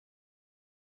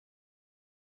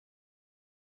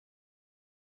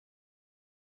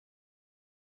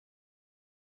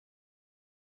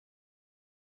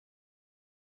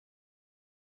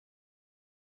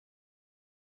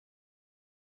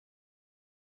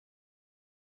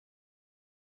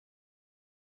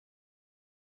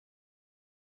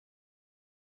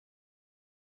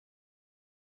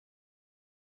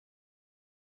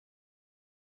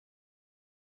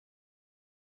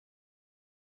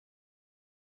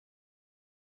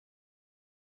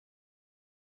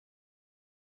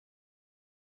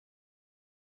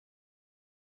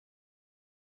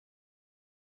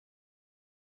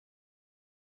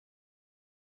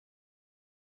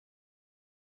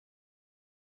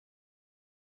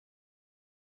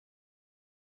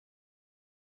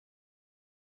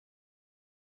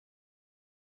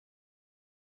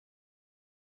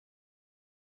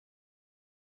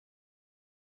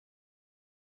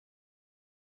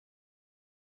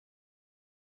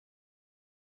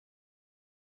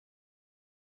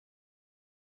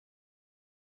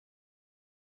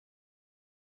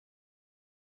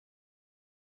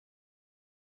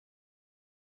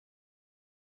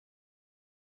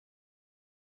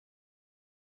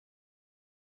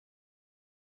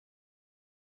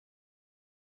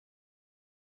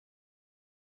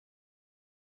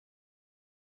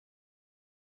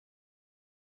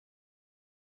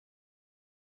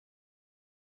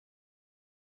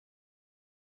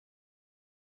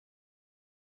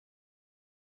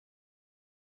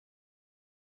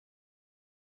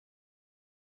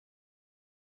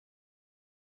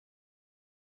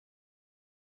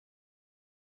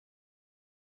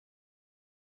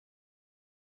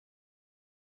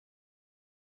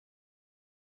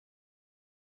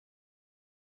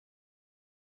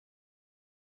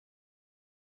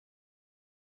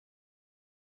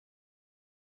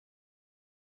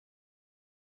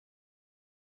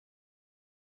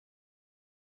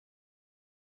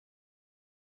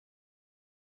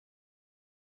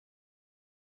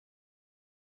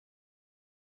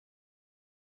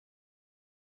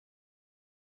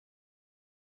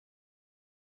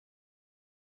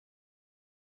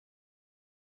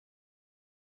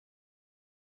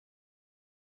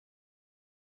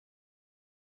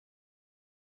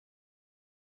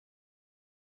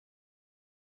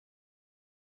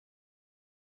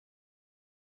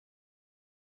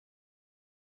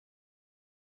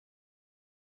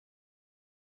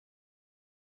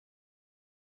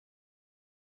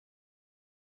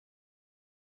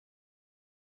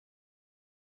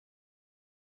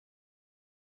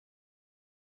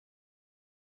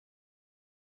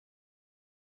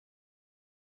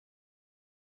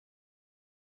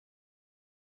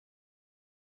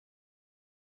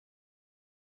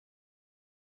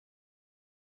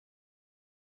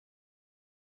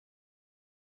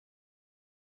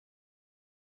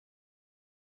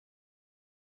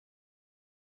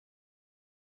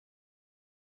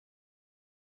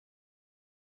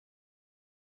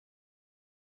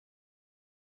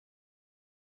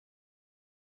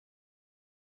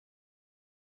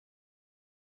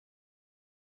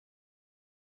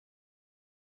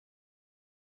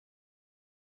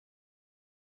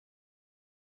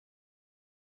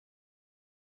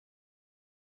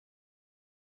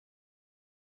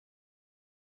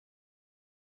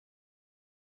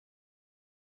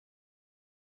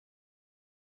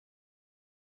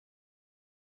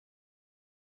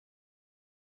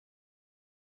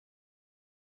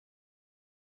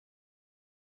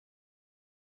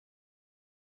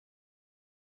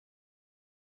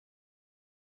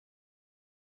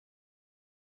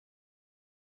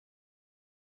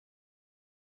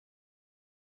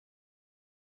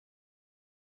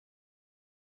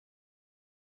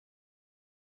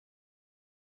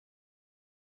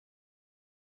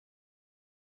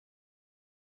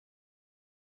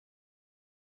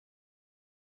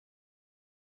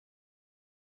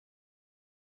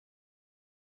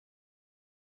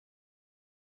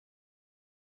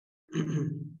Beta,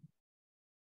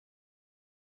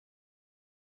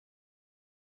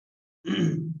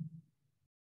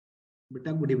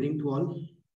 good evening to all.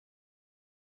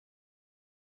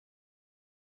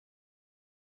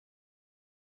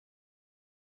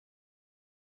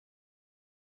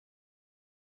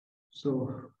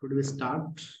 So, could we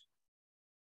start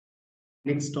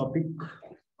next topic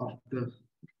of the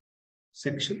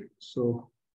section? So,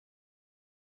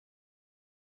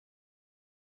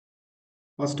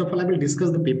 first of all, I will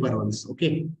discuss the paper once.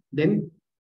 Okay. Then,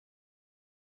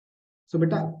 so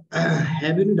beta,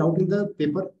 have you any doubt in the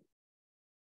paper?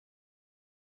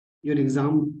 Your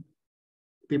exam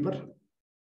paper?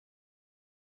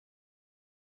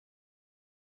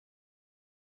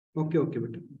 Okay, okay,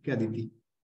 beta. Okay, Aditi.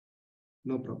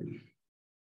 No problem.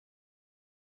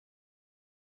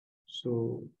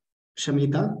 So,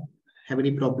 Shamita, have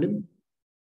any problem?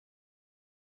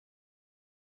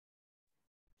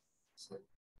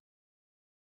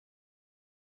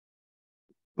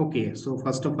 Okay, so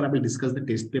first of all, I will discuss the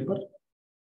test paper,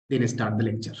 then start the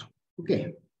lecture.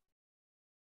 Okay.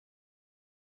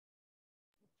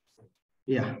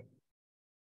 Yeah.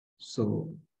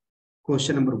 So,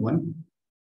 question number one.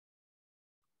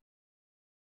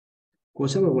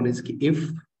 Question number one is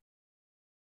if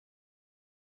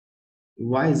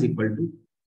y is equal to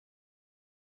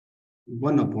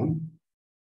 1 upon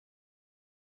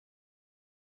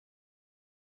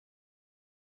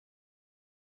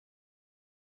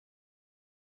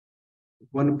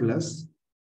 1 plus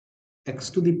x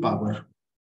to the power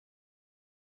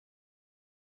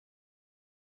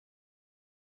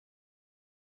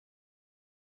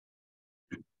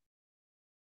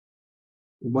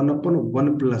 1 upon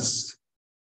 1 plus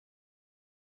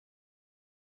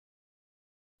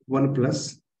 1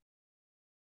 plus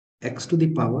x to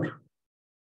the power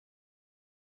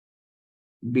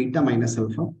beta minus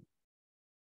alpha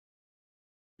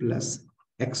plus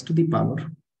x to the power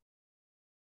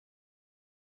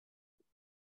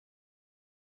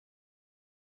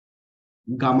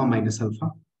gamma minus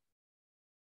alpha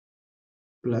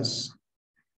plus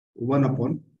 1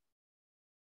 upon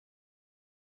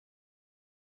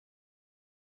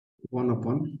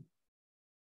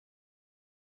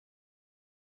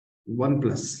 1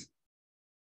 plus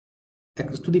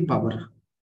x to the power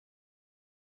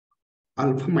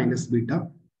alpha minus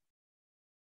beta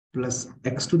plus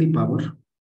x to the power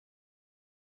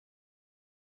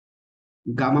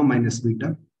gamma minus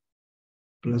beta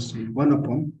plus 1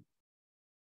 upon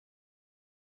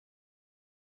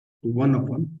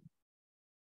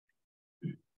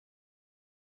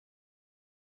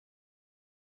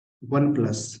 1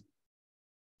 plus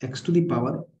x to the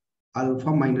power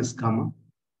alpha minus gamma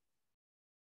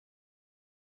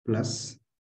plus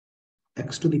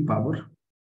x to the power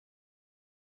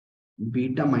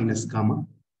beta minus gamma,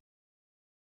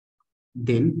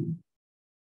 then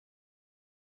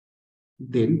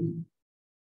dy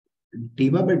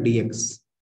by dx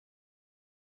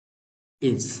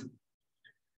is.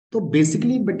 So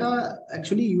basically, beta,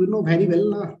 actually, you know very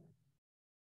well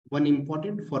one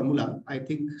important formula, I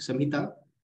think, Samhita,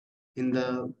 in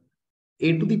the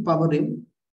a to the power n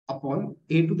upon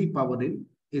a to the power n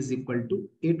is equal to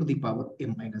a to the power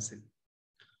m minus n.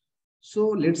 So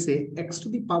let's say x to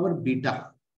the power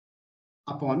beta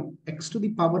upon x to the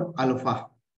power alpha.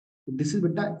 This is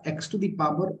beta x to the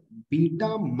power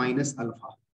beta minus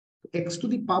alpha. X to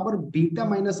the power beta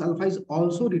minus alpha is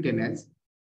also written as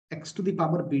x to the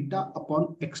power beta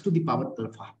upon x to the power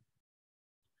alpha.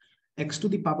 X to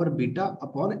the power beta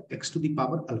upon x to the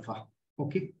power alpha.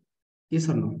 Okay. Yes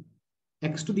or no?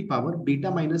 X to the power beta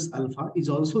minus alpha is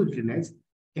also written as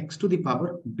x to the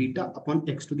power beta upon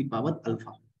x to the power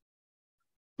alpha.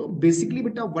 So basically,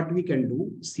 beta, what we can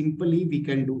do, simply we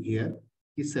can do here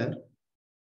is, sir,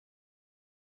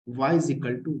 y is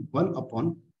equal to 1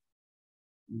 upon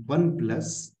 1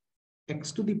 plus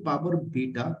x to the power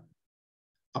beta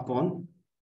upon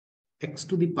x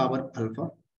to the power alpha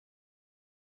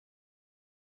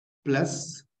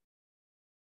plus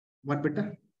what,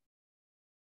 beta?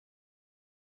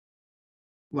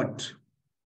 What?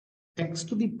 X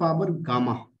to the power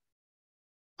gamma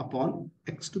upon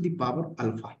x to the power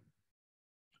alpha.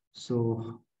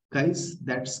 So guys,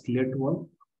 that's clear to all.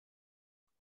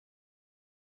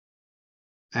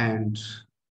 And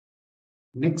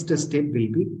next step will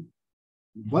be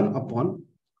 1 upon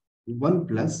 1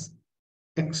 plus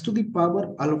x to the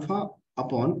power alpha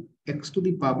upon x to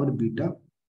the power beta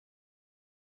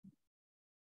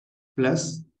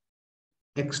plus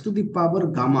x to the power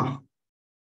gamma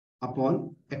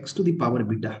upon x to the power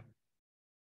beta.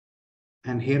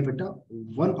 And here, beta,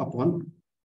 1 upon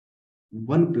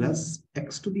 1 plus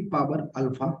x to the power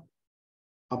alpha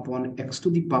upon x to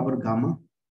the power gamma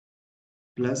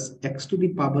plus x to the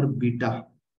power beta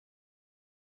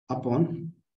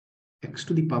upon x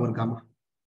to the power gamma.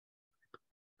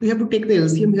 We have to take the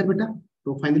LCM here, beta.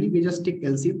 So finally, we just take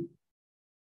LCM.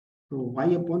 So y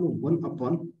upon 1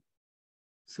 upon,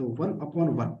 so 1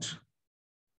 upon what?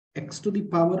 X to the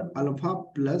power alpha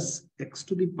plus x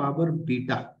to the power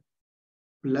beta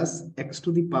plus x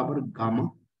to the power gamma,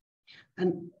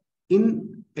 and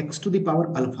in x to the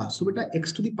power alpha. So beta,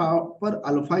 x to the power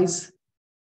alpha is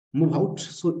move out,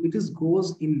 so it is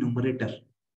goes in numerator,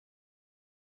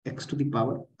 x to the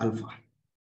power alpha.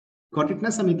 Got it na,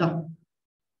 Samita?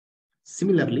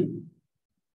 Similarly,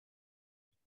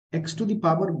 x to the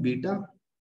power beta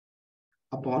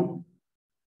upon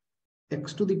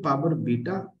x to the power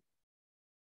beta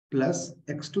plus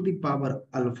x to the power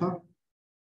alpha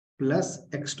plus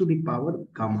x to the power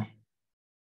gamma,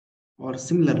 or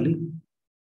similarly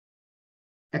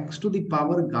x to the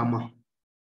power gamma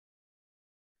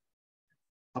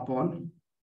upon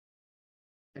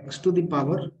x to the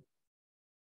power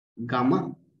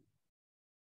gamma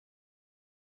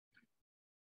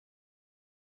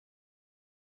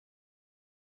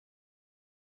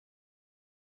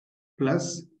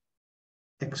plus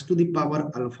x to the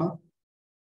power alpha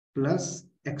plus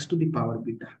x to the power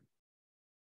beta.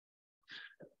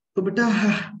 So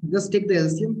beta, just take the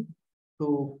LCM.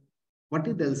 So what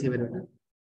is the LCM, beta?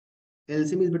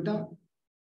 LCM is beta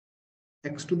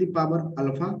x to the power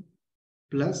alpha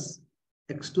plus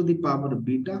x to the power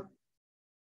beta.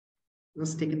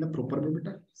 Just take in the proper way,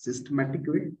 beta, systematic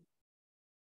way.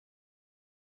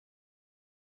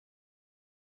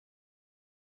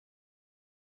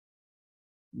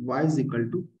 Y is equal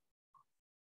to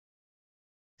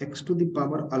x to the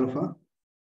power alpha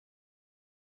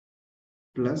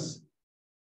plus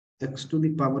x to the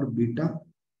power beta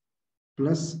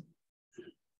plus.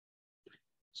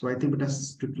 So I think it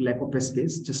has to lack of a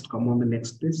space. Just come on the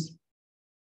next place.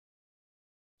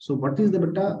 So what is the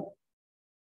beta?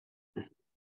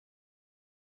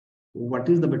 What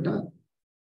is the beta?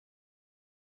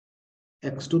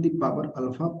 X to the power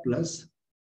alpha plus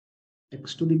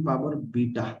x to the power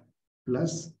beta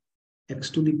plus x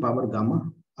to the power gamma,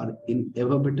 or in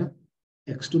ever beta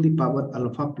x to the power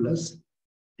alpha plus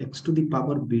x to the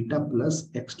power beta plus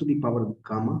x to the power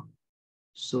gamma.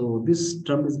 So this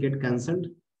term is get cancelled.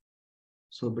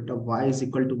 So beta y is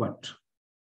equal to what?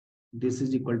 This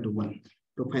is equal to 1.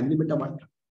 So finally beta what?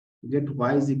 Get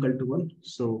y is equal to 1.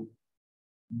 So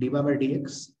dy by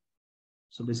dx.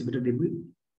 So basically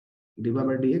dy by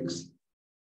dx,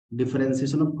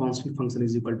 differentiation of constant function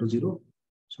is equal to 0.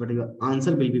 So beta your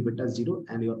answer will be beta 0,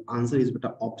 and your answer is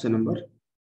beta option number,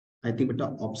 I think beta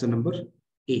option number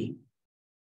A.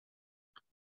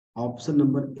 Option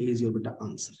number A is your beta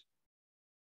answer.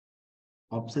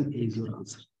 Option A is your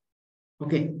answer.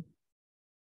 Okay.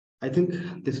 I think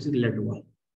this is letter 1.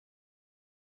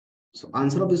 So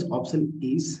answer of this option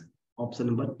is option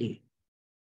number A.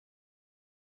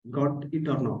 Got it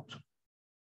or not?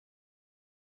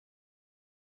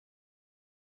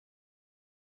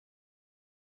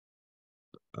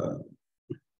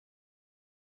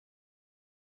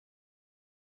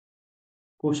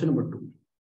 Question number 2.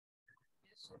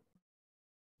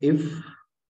 If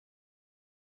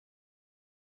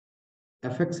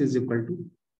fx is equal to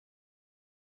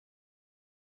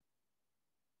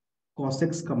cos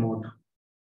x come out,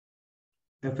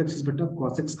 fx is better,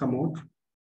 cos x come out,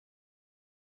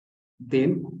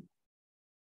 then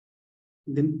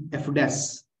f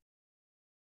dash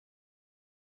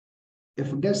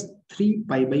 3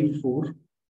 pi by 4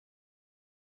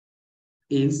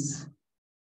 is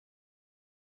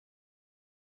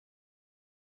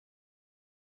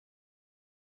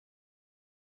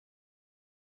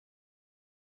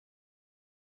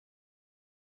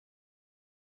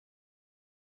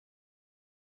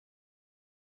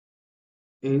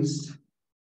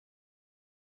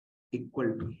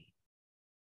equal to.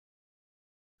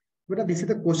 बेटा this is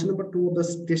the question number 2 of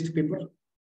the test paper.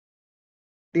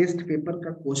 Test paper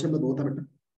का question number 2 था बेटा,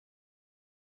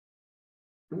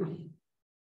 है ना?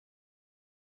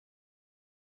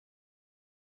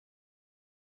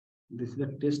 This is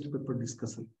the test paper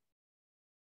discussion.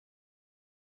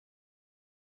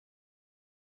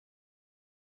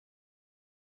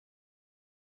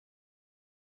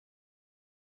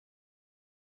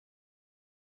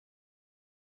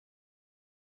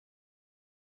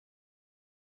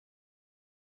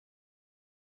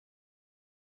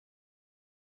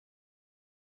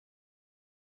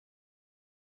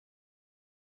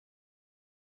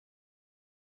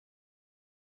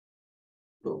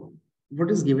 So what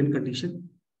is given condition?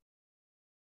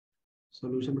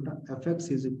 Solution beta fx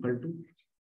is equal to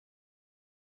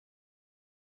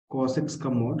cos x का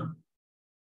mod.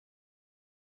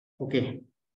 Okay,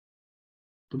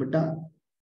 तो बेटा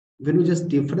when you just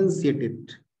differentiate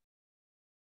it,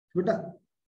 बेटा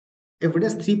f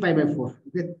dash 3 pi by 4,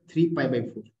 okay, 3 pi by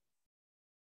 4.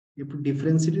 You have to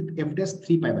differentiate it, f dash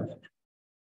 3 pi by 4.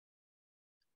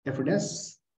 F dash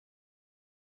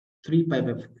 3 pi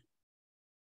by 4.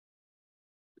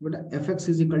 But fx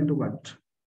is equal to what?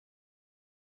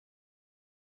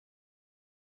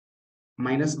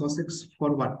 Minus cos x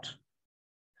for what?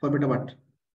 For beta what?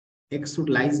 X should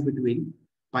lies between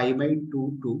pi by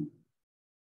 2 to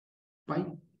pi.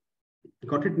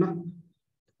 Got it now?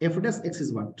 F dash x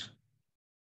is what?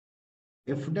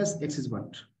 F dash x is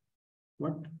what?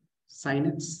 What? Sin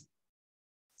x.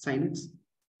 Sin x.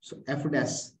 So f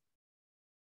dash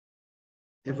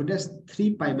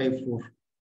 3 pi by 4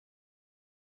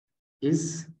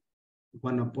 is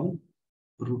 1 upon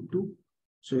root 2.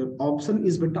 So your option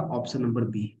is beta option number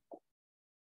B.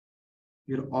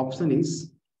 Your option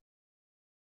is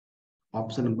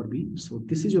option number B. So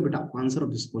this is your beta answer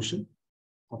of this question.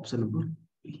 Option number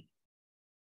B.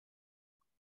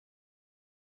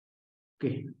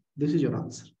 Okay, this is your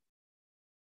answer.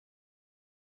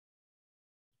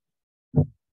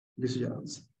 This is your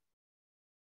answer.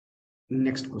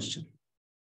 Next question.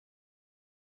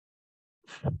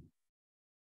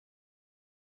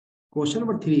 Question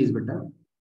number 3 is beta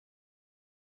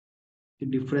the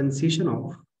differentiation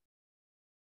of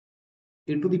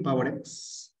a to the power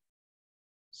x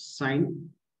sine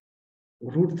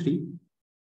root 3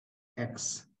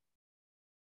 x.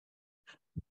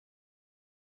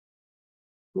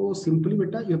 So simply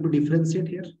beta you have to differentiate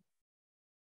here.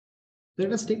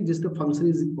 Let us take just the function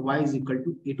is y is equal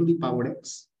to a to the power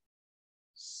x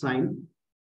sine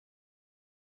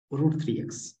root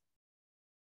 3x.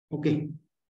 Okay,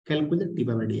 calculate d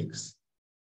by dx.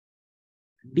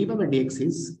 D by dx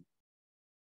is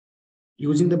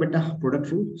using the beta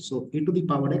product rule. So a to the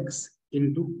power x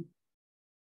into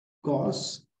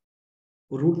cos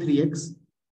root 3x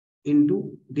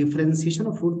into differentiation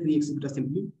of root 3x beta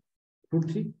simply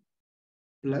root 3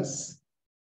 plus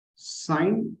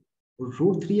sine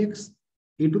root 3x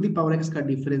a to the power x का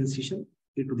differentiation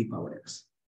a to the power x.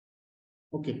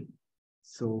 Okay,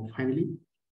 so finally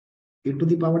a to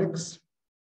the power x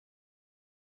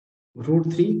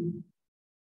root 3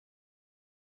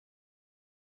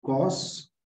 cos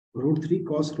root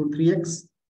 3x,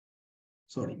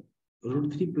 sorry,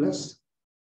 root 3 plus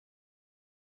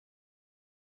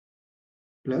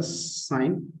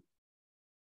sine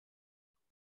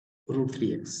root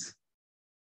 3x.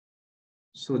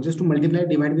 So just to multiply,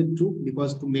 divide with 2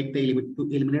 because to make the to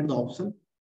eliminate the option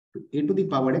to a to the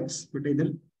power x, but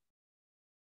either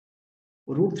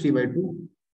root 3 by 2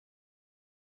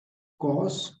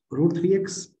 cos root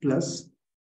 3x plus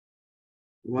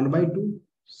 1 by 2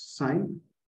 sine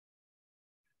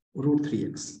root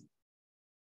 3x.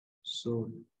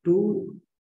 So 2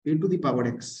 a to the power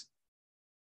x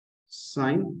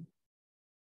sine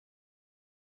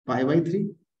pi by 3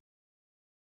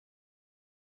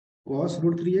 cos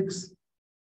root 3x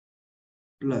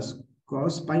plus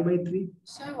cos pi by 3.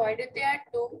 Sir, why did they add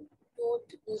 2?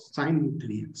 Sine root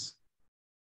 3x.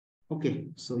 Okay,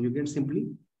 so you get simply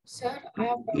Sir,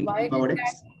 why power did they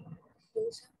x add 2,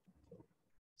 sir?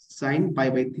 sine pi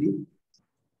by 3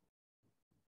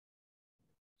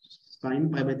 sine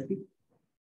pi by 3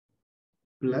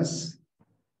 plus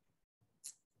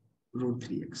root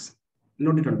 3x.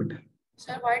 Note it down, beta.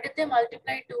 Sir, why did they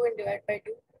multiply 2 and divide by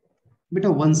 2?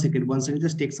 Beta, 1 second,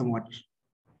 just take some water.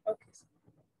 Okay, sir.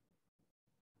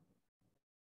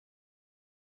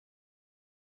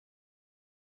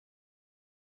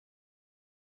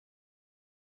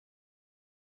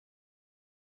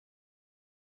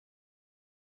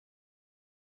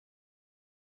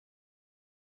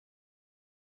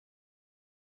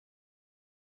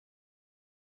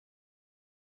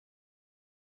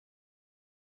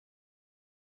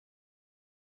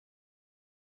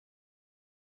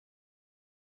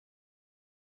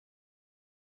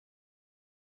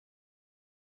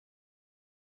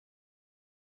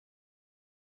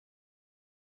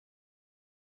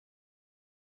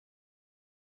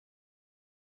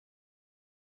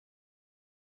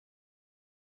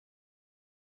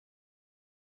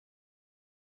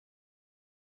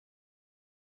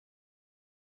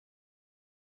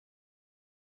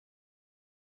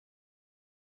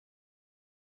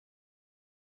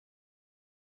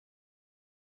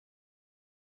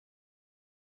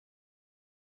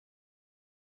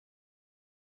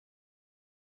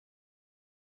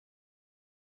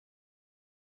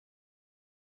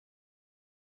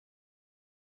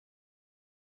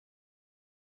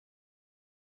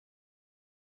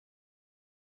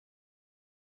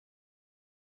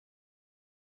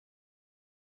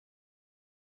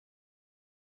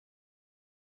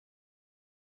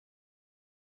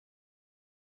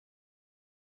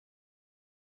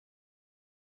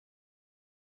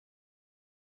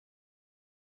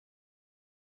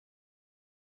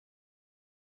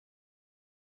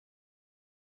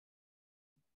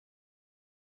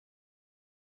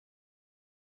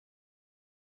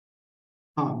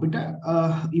 beta,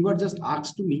 you were just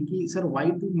asked to me ki sir why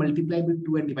to multiply with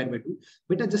 2 and divide by 2.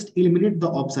 Beta, just eliminate the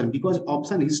option because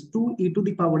option is 2 e to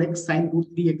the power x sin root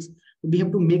 3x. We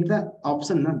have to make the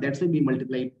option na, that's why we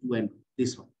multiply 2 and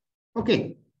this one.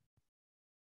 Okay,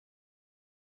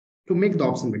 to make the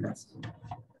option beta.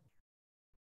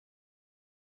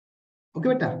 Okay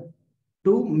beta,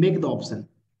 to make the option.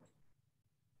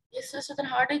 Yes, sir. So then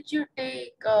how did you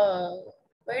take,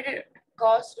 where did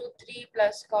cos root 3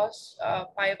 plus cos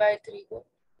pi by 3 go?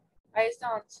 Why is the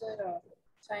answer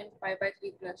sin pi by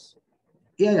 3 plus?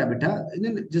 Yeah, beta. And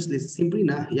then just listen simply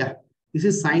na. Yeah, this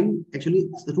is sine. Actually,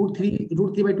 root 3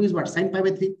 by 2 is what? Sine pi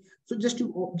by 3. So just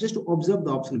to observe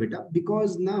the option beta,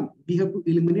 because now we have to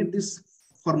eliminate this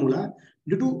formula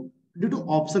due to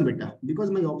option beta, because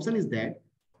my option is that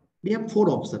we have 4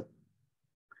 option.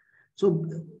 So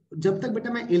जब तक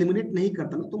बेटा मैं eliminate नहीं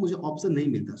करता ना तो मुझे option नहीं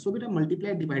मिलता. सो बेटा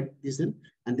multiply divide this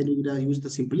and then you use the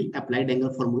simply applied angle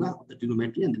formula of the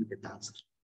trigonometry and then get the answer.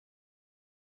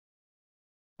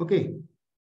 Okay.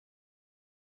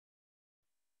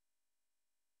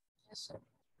 Yes, sir.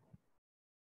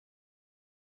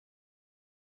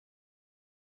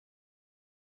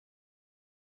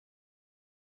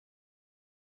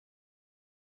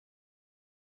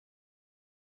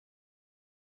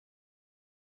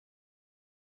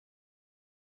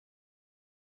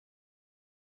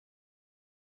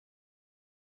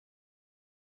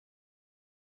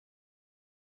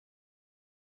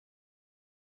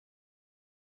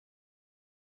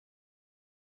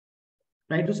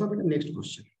 Try to solve the next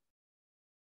question.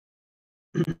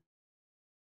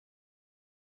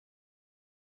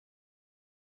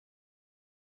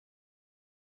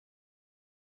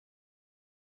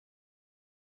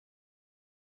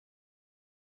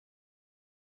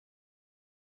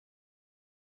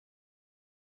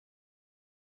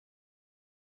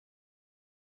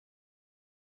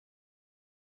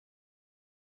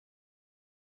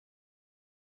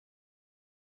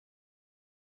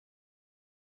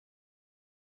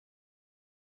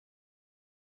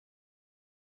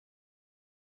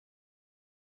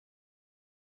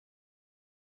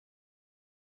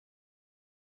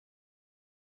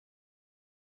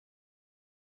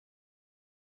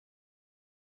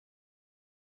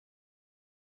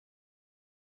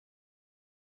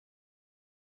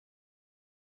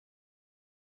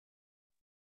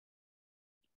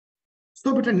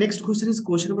 So, but the next question is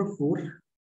question number 4.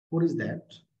 4 is that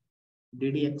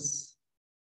ddx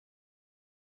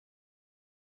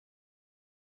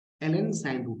ln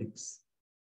sin root x.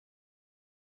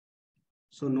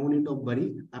 So, no need of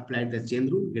worry. Apply the chain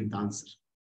rule, get the answer.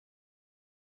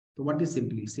 So, what is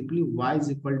simply? Simply y is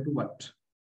equal to what?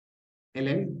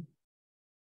 Ln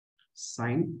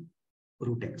sin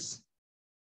root x.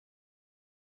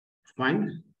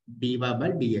 Find dy by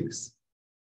dx.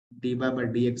 dy by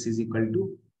dx is equal to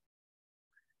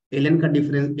ln का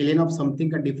difference, ln of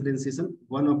something का differentiation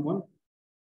 1 upon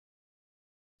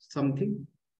something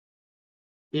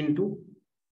into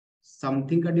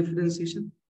something का differentiation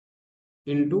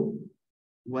into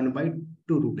 1 by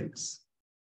 2 root x.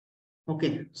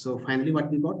 Okay, so finally what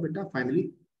we got beta?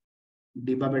 Finally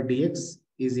dy by dx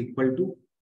is equal to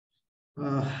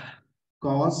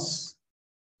cos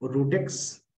root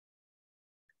x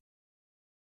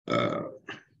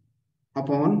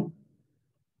upon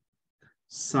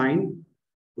sine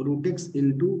root x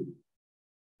into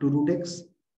 2 root x.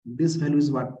 This value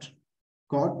is what?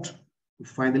 Cot.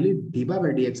 Finally dy by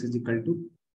dx is equal to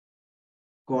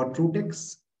cot root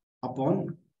x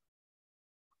upon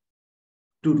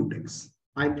 2 root x.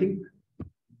 I think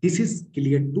this is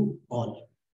clear to all.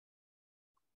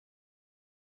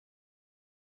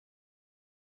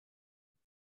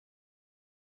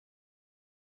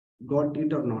 Got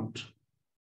it or not?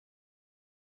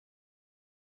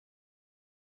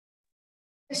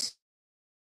 Yes.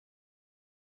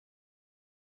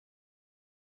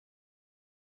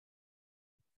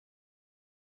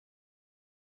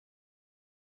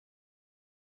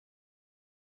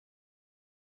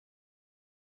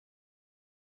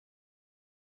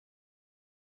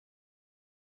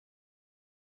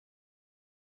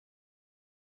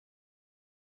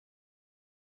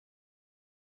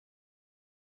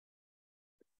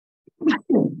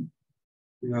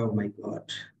 Oh my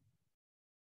God.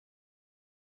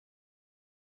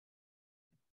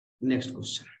 Next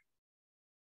question.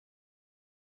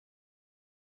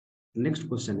 Next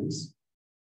question is,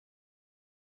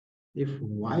 if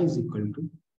y is equal to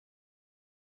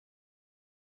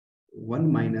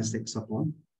 1 minus x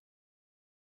upon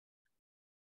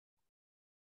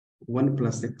 1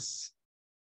 plus x,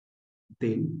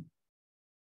 then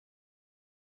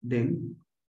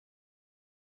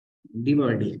dy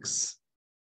by dx.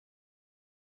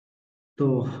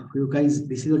 So you guys,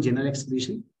 this is your general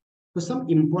explanation. So some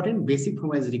important basic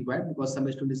formula is required because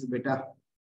some students is better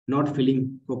not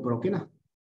feeling proper. Okay, na?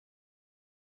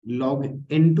 Log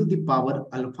n to the power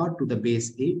alpha to the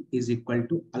base a is equal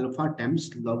to alpha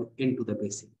times log n to the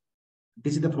base a.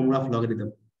 This is the formula of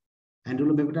logarithm. And you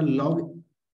remember log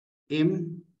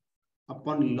m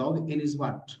upon log n is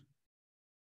what?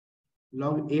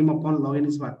 Log m upon log n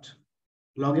is what?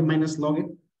 Log m minus log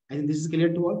n. I think this is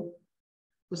clear to all.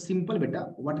 So simple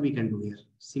beta, what we can do here?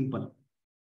 Simple.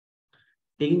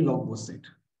 Taking log both sides.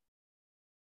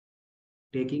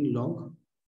 Taking log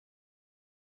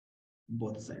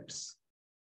both sides.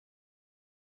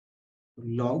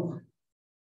 Log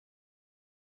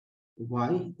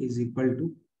y is equal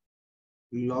to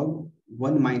log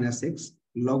 1 minus x,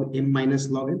 log m minus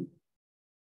log n,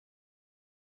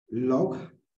 log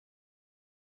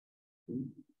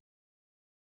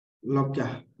क्या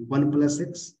 1 plus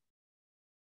x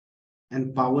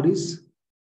and power is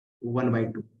 1 by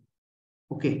 2.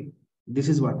 Okay, this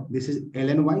is what? This is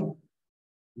ln y.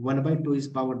 1 by 2 is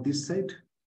power this side.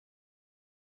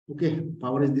 Okay,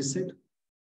 power is this side.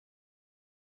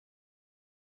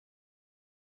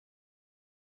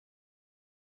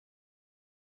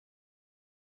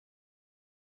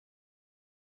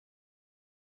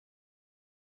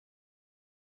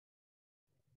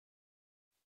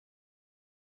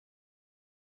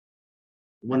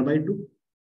 One by two.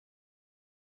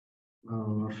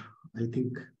 I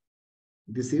think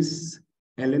this is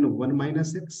ln 1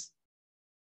 minus x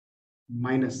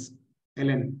minus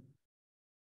ln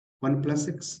 1 plus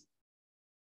x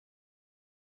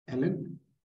ln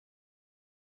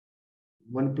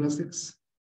 1 plus x.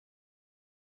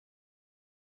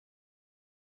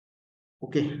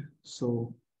 Okay,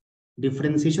 so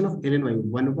differentiation of ln y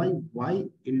 1 by y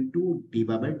into dy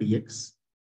by dx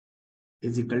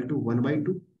is equal to 1 by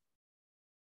 2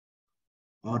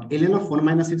 or ln of 1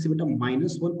 minus x beta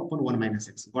minus 1 upon 1 minus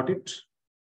x. Got it?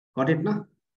 Got it na?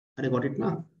 Are got it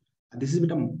na? This is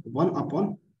beta 1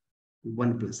 upon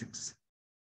 1 plus x.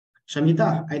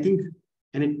 Shamita, I think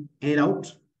any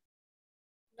doubt?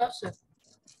 No, sir.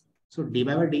 So dy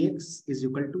by dx is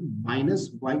equal to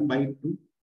minus y by 2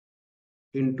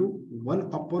 into 1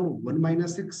 upon 1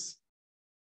 minus x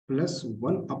plus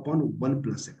 1 upon 1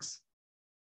 plus x.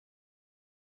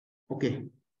 Okay.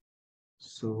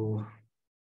 So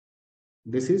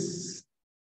this is,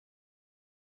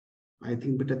 I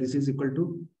think beta this is equal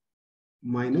to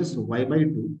minus y by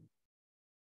 2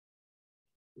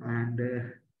 and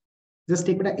just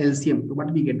take beta LCM. So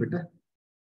what we get beta?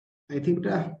 I think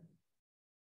beta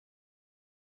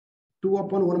 2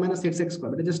 upon 1 minus x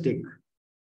square. Beta just take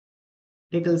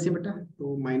LCM beta.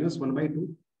 So minus 1 by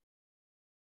 2.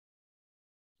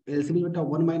 LCM beta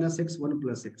 1 minus x 1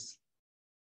 plus x.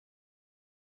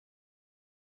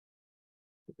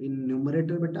 In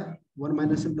numerator beta 1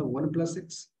 minus the 1 plus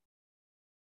x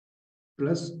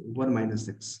plus 1 minus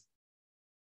x.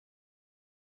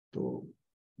 So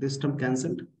this term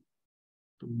cancelled.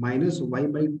 So minus y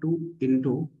by 2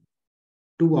 into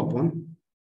 2 upon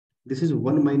this is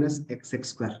 1 minus x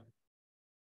square.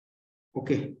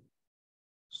 Okay.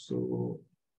 So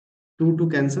 2 to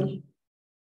cancel.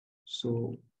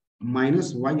 So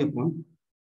minus y upon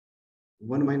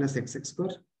 1 minus x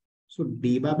square. So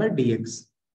dy by dx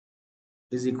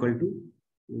is equal to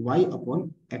y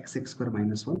upon x square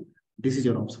minus 1. This is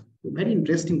your option. So very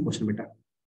interesting question, beta.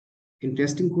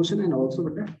 Interesting question and also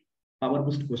beta power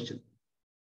boost question.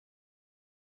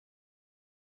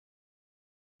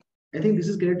 I think this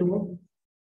is clear to all.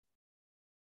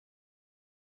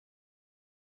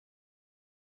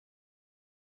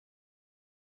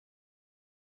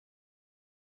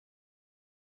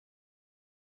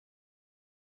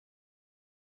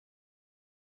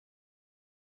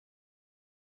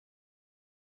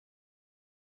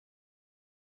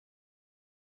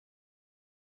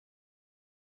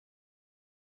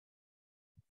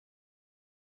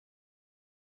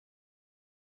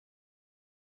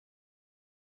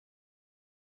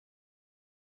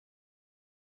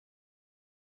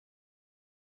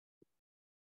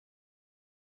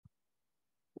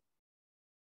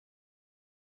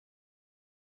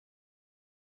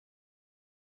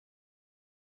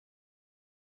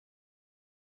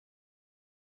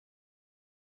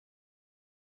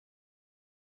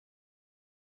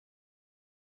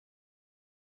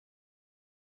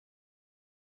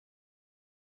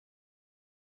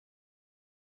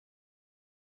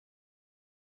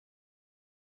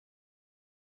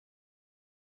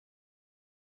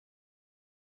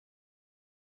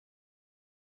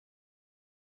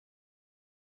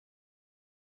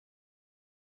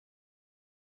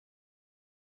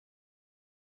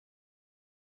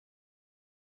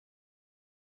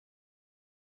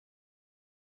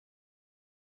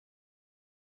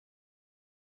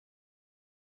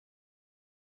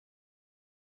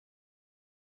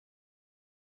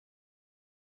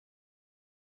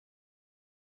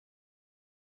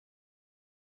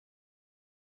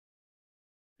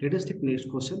 Let us take next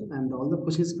question, and all the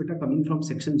questions beta coming from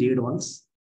section J advance.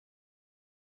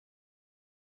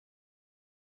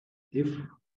 If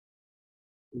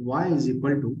y is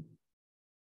equal to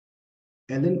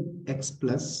ln x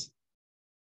plus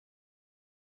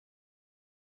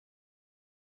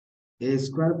a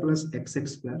square plus xx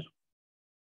square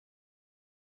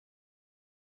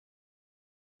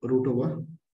root over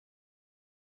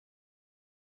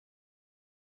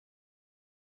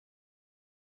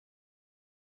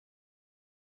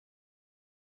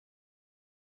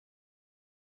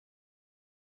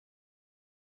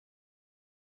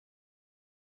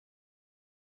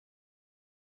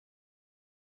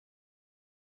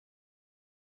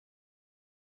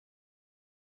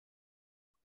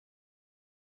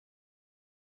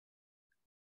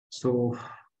so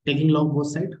taking log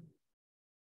both side.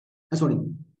 Sorry,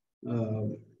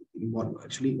 what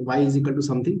actually y is equal to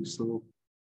something, so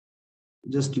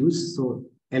just use so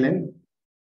ln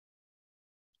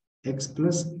x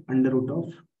plus under root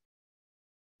of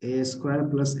a square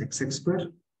plus xx square,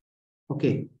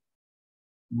 okay,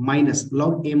 minus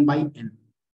log m by n,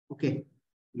 okay,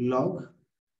 log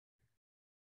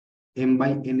m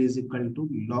by n is equal to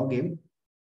log m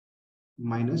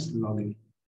minus log n.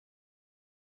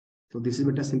 So this is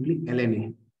beta simply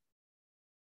ln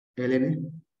a.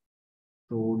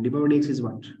 So d power dx is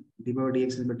what? D power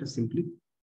dx is beta simply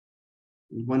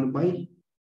 1 by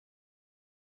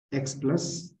x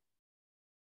plus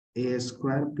a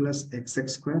square plus xx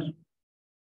square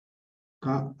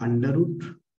का under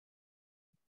root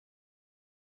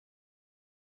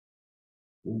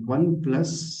 1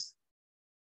 plus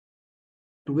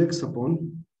 2x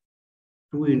upon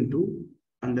 2 into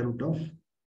under root of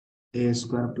a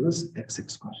square plus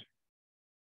xx square.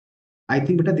 I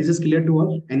think beta this is clear to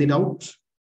all. Any doubt?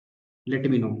 Let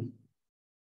me know.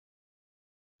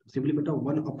 Simply beta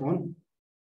 1 upon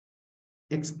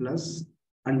x plus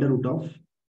under root of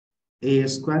a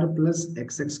square plus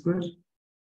xx square,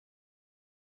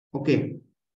 okay,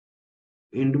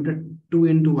 into the 2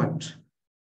 into what?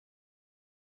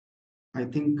 I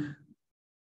think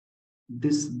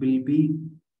this will be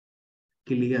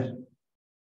clear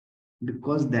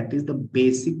because that is the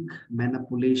basic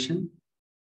manipulation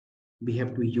we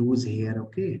have to use here,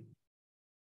 okay?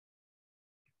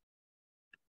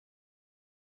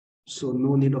 So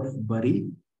no need of worry.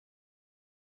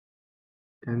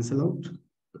 Cancel out.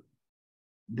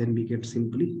 Then we get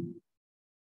simply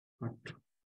what?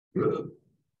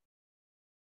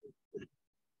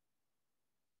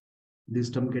 This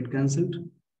term get cancelled.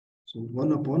 So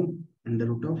 1 upon under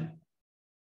root of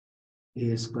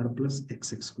a square plus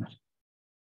xx square.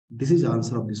 This is the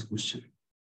answer of this question.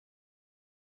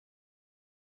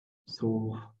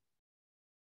 So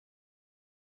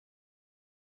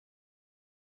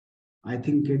I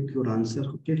think get your answer,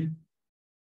 okay?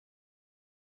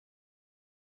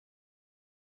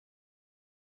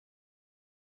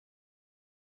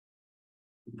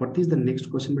 What is the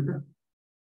next question, beta?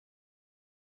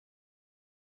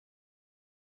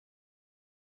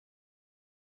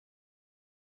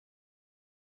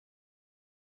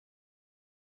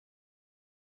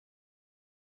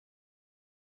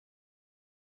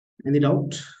 Any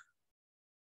doubt?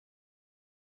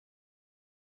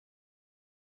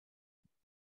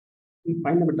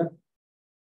 Fine, beta.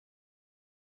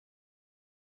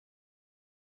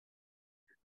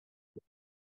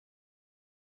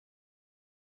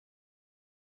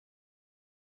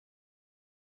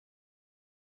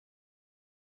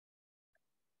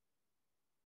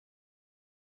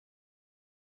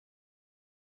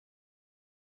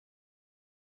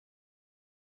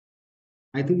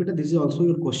 I think beta this is also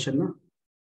your question, na?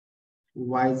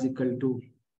 Y is equal to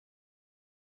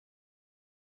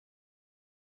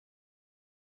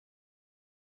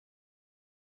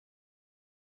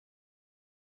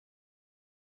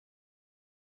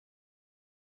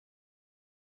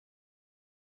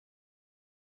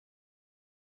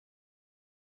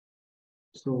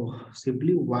so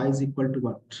simply y is equal to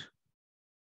what?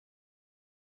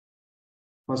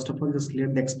 First of all, just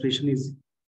let the expression is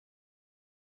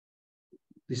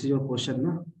this is your question,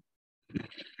 na?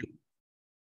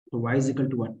 So y is equal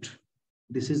to what?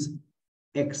 This is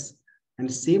x,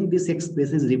 and same this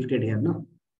expression is repeated here, na?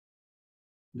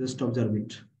 Just observe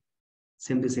it.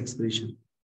 Same this expression.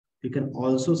 We can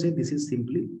also say this is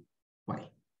simply y.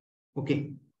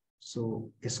 Okay.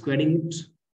 So squaring it.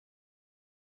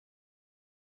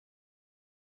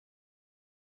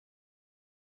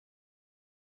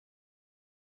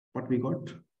 What we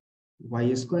got?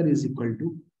 Y square is equal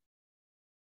to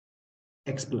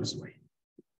x plus y.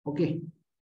 Okay.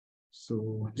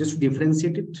 So just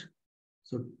differentiate it.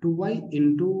 So 2y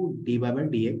into dy by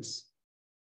dx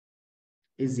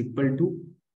is equal to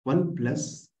 1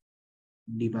 plus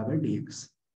dy by dx.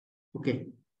 Okay,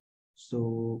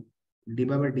 so dy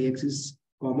by dx is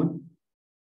common.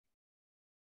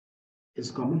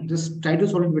 Just try to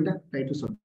solve it better. Try to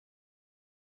solve.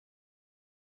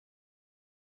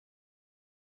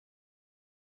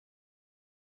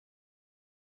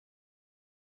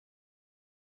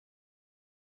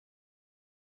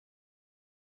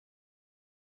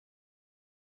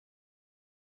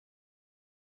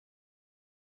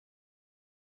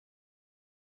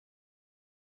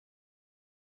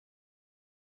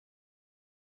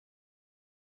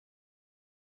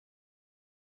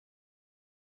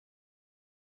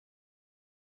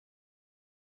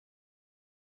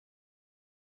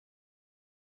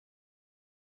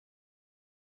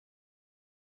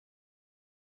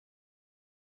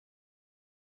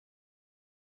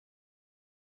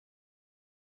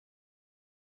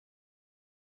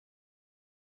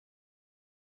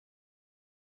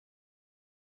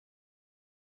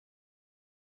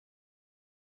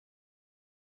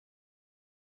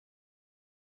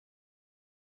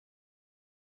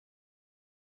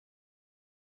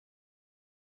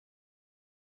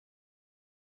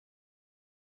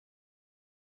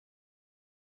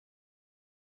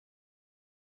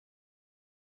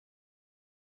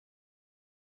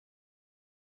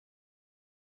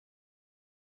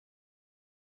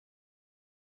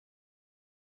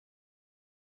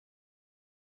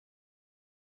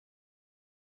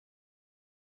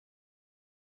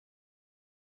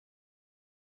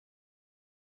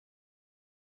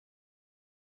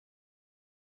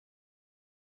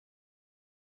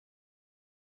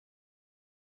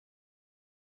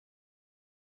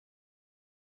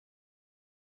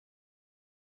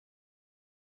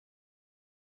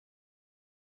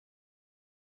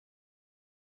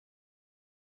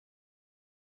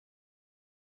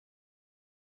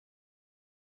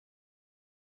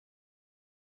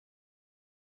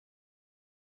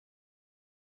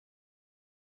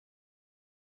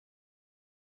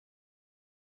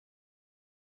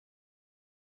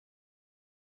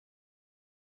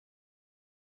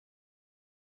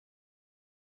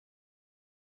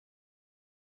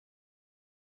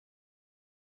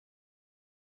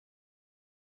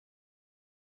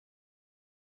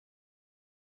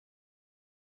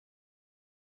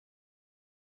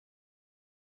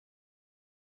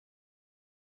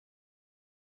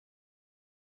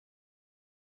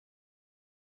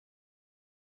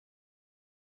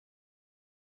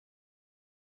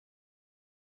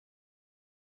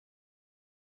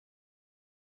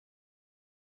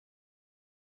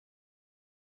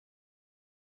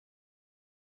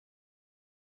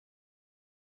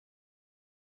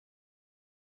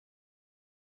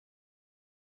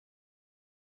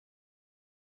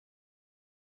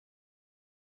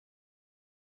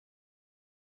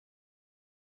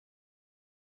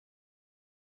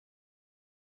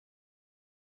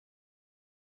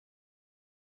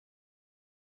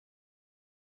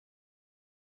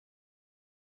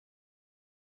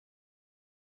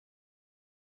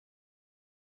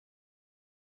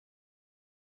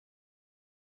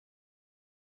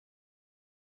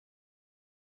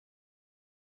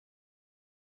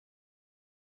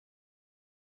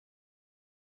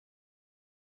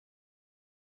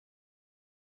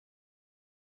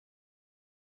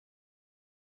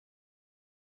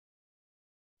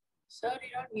 Sir,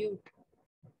 you're on mute.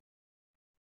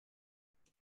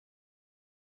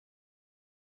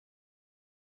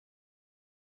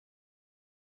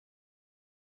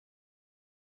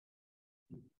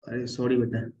 Sorry,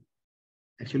 beta.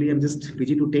 Actually, I'm just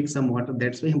busy to take some water.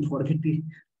 That's why I'm forget to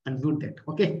unmute that.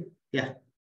 Okay. Yeah.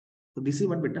 So this is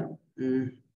what beta.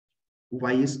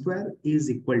 Y square is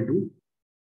equal to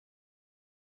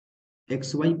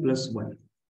xy plus 1.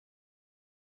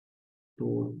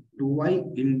 So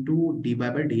 2y into dy by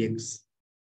dx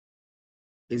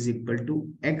is equal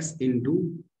to x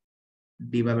into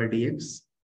dy by dx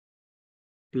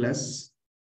plus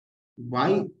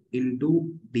y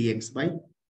into dx by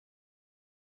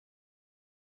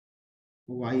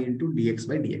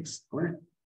dx. All right.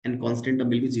 And constant term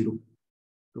will be 0.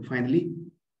 So finally,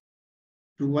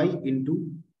 2y into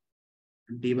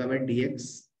dy by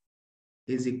dx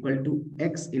is equal to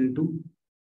x into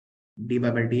dy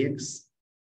by dx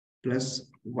plus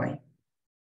y.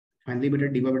 Finally, beta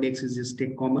dy by dx is just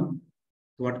take common.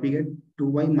 So what we get?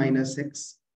 2y minus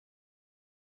x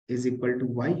is equal to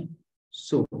y.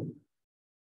 So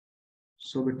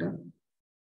beta,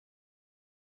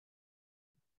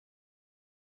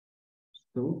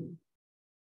 so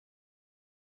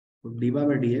dy by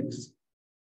dx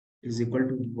is equal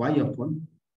to y upon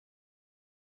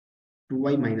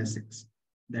 2y minus x.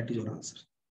 That is your answer.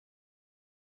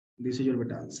 This is your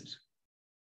beta answer.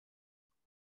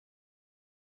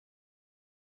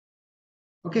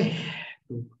 Okay,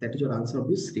 so that is your answer of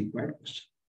this required question.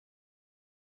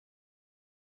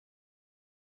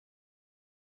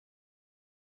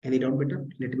 Any doubt, beta?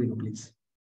 Let me know, please.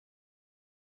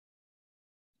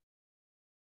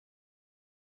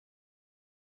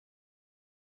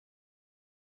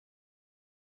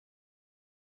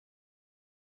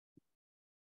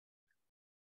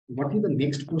 What is the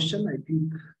next question? I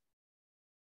think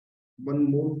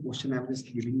one more question I was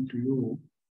giving to you.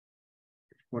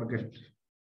 Forget.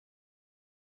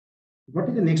 What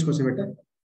is the next question, beta?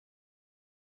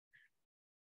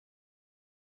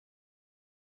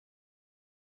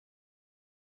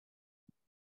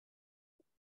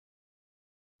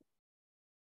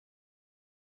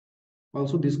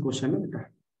 Also this question, beta.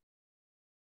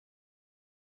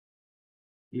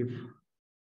 If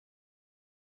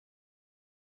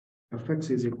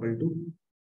fx is equal to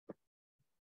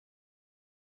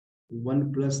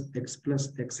 1 plus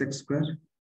xx square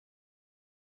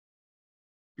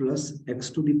plus x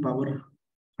to the power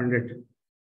 100,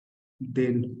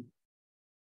 then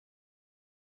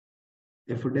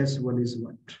f dash 1 is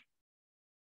what?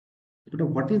 But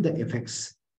what is the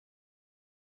fx?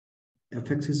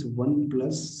 Fx is 1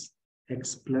 plus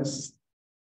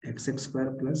xx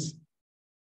square plus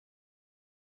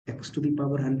x to the power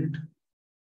 100.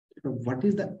 So what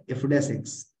is the f dash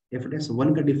x? F dash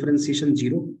 1 का differentiation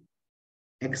 0,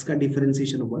 x का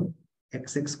differentiation 1,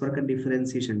 xx square का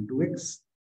differentiation 2x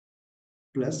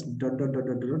plus dot dot dot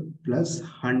dot dot plus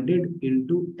 100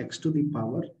 into x to the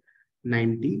power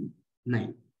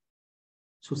 99.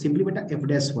 So simply beta f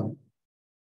dash 1.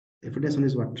 F dash 1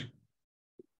 is what?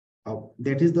 Oh,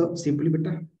 that is the simply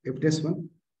beta f dash 1.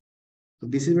 So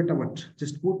this is beta what?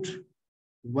 Just put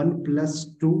 1 plus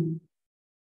 2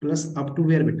 plus up to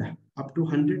where beta? Up to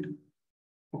 100.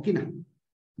 Okay na?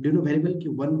 Do you know very well कि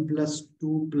 1 plus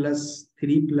 2 plus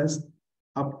 3 plus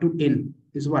up to n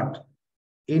is what?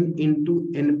 N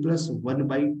into n plus 1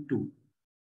 by 2.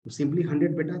 So simply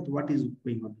 100 beta. So what is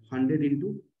going on? 100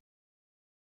 into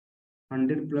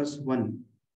 100 plus 1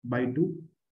 by 2.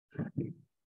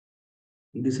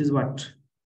 This is what?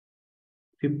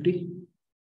 50.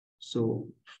 So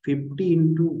 50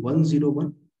 into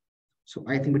 101. So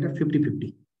I think beta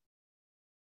 50-50.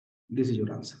 This is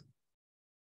your answer.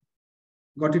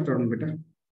 Got it or not, beta?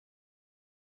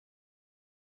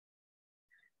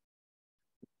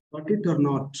 Got it or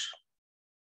not?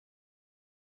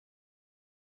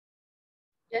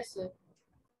 Yes, sir.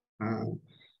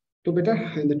 So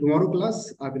beta, in the tomorrow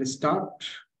class, I will start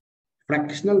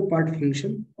fractional part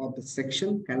function of the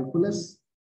section calculus.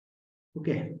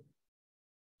 Okay.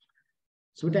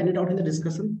 So beta, any doubt in the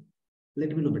discussion?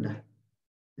 Let me know, beta.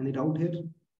 Any doubt here?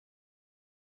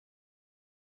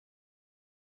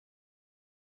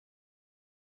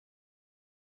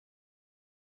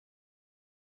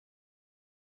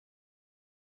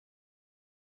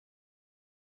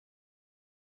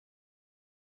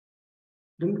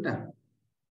 Done, beta?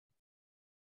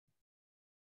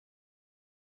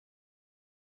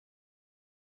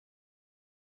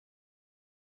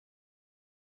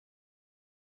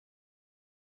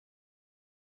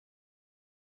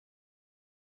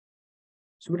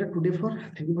 So beta,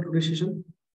 thank you for today's session.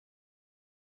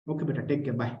 Okay, beta, take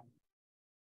care. Bye.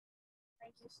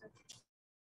 Thank you, sir.